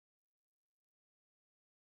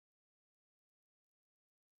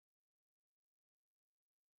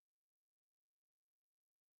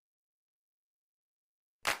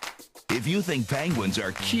If you think penguins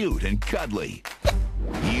are cute and cuddly,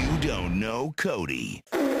 you don't know Cody.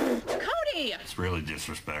 Cody! It's really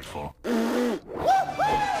disrespectful.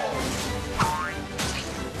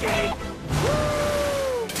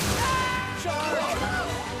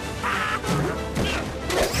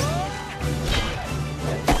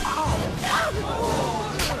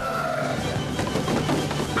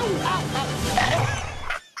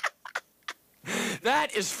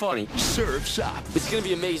 That is funny. Surf's Up. It's gonna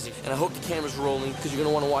be amazing, and I hope the camera's rolling because you're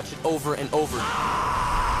gonna want to watch it over and over.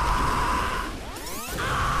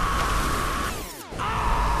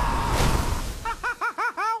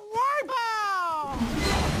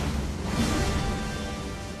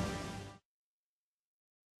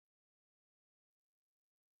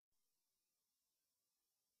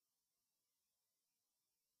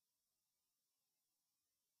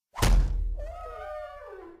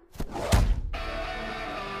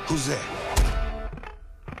 Who's that?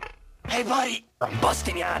 Hey, buddy, I'm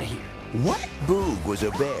busting you out of here. What? Boog was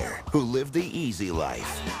a bear who lived the easy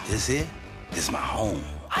life. This here is my home.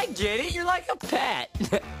 I get it. You're like a pet.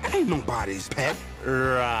 Ain't nobody's pet.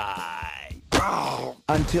 Right. Oh,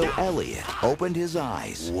 Until Elliot opened his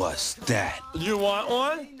eyes what's that? You want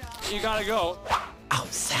one? You gotta go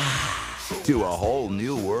Outside. to a whole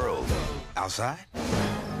new world. Outside?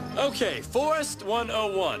 Okay, Forest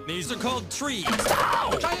 101. These are called trees.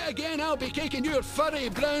 Try it again, I'll be kicking your furry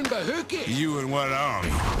brown bahookie. You and what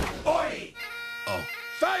army? Oi! Oh.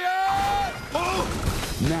 Fire!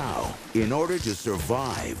 Oh! Now, in order to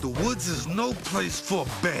survive, The woods is no place for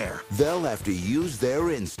a bear. they'll have to use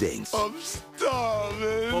their instincts. I'm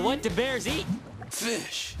starving. Well, what do bears eat?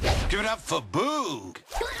 Fish. Give it up for Boog.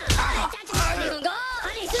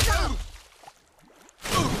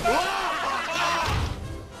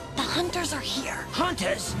 The hunters are here.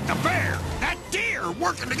 Hunters? A bear, that deer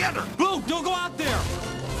working together. Boo, don't go out there.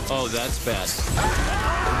 Oh, that's bad.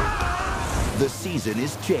 The season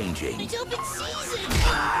is changing. It's open season.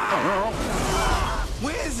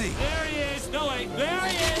 Where is he? There he is. No, wait. There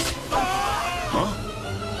he is.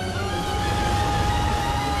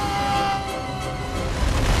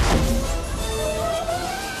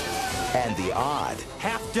 And the odd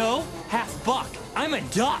Half doe, half buck. I'm a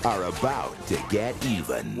duck. are about to get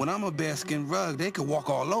even. When I'm a bearskin rug, they could walk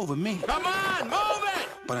all over me. Come on, move it!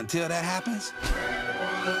 But until that happens,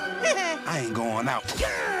 I ain't going out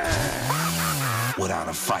without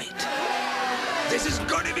a fight. This is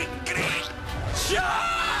gonna be great.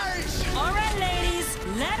 Charge! All right, ladies,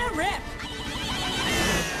 let her rip.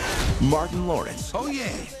 Martin Lawrence, Oh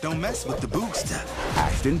yeah, don't mess with the Boog stuff.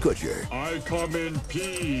 Ashton Kutcher, I come in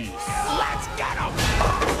peace. Let's get him!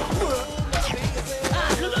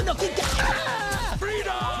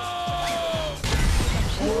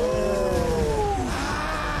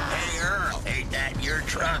 Hey Earl, ain't that your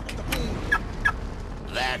truck?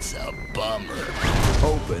 That's a bummer.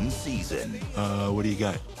 Open season. What do you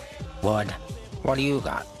got? Wood. What do you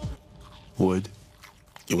got? Wood.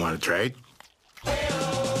 You want to trade?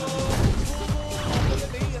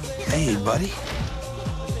 Hey, buddy.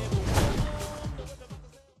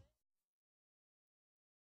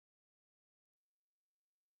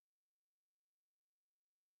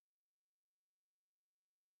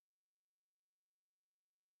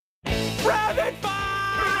 Rabbit fire!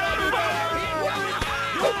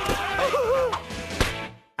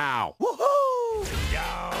 Ow.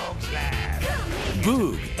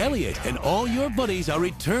 Boog, Elliot, and all your buddies are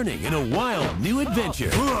returning in a wild new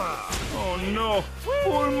adventure. Oh no,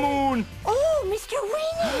 full moon. Oh, Mr.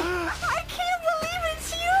 Weenie! I can't believe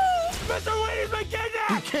it's you! Mr. Wayne's been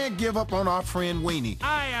kidnapped. We can't give up on our friend Weenie.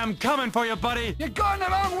 I am coming for you, buddy. You're going the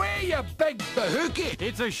wrong way, you big bahookie!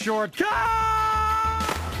 It's a shortcut.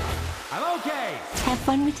 I'm okay. Have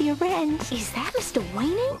fun with your friends. Is that Mr.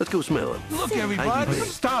 Weenie? Let's go smell him. Look, everybody.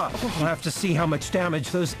 Stop! We'll have to see how much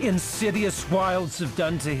damage those insidious wilds have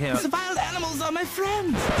done to him. The wild animals are my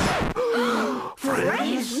friends.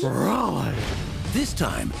 Friends? Run! This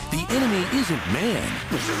time, the enemy isn't man.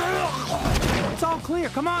 It's all clear.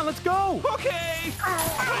 Come on, let's go. Okay.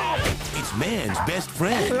 It's man's best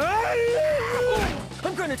friend.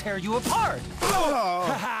 I'm gonna tear you apart.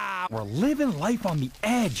 We're living life on the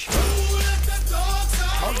edge.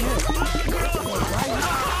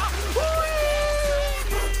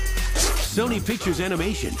 Sony Pictures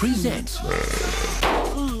Animation presents the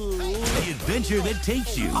adventure that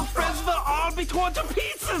takes you Friends will all be torn to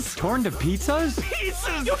pieces. Torn to pizzas?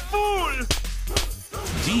 Pieces, you fool.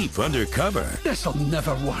 deep undercover. This'll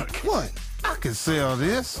never work. What? I can sell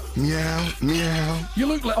this. Meow, meow. You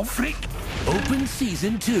look little freak. Open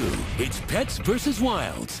Season 2. It's Pets vs.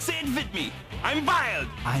 Wilds. Say it with me. I'm wild.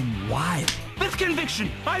 I'm wild. With conviction.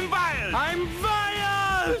 I'm wild. I'm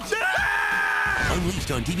wild. Unleashed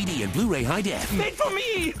on DVD and Blu-ray high def. Wait for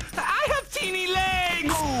me.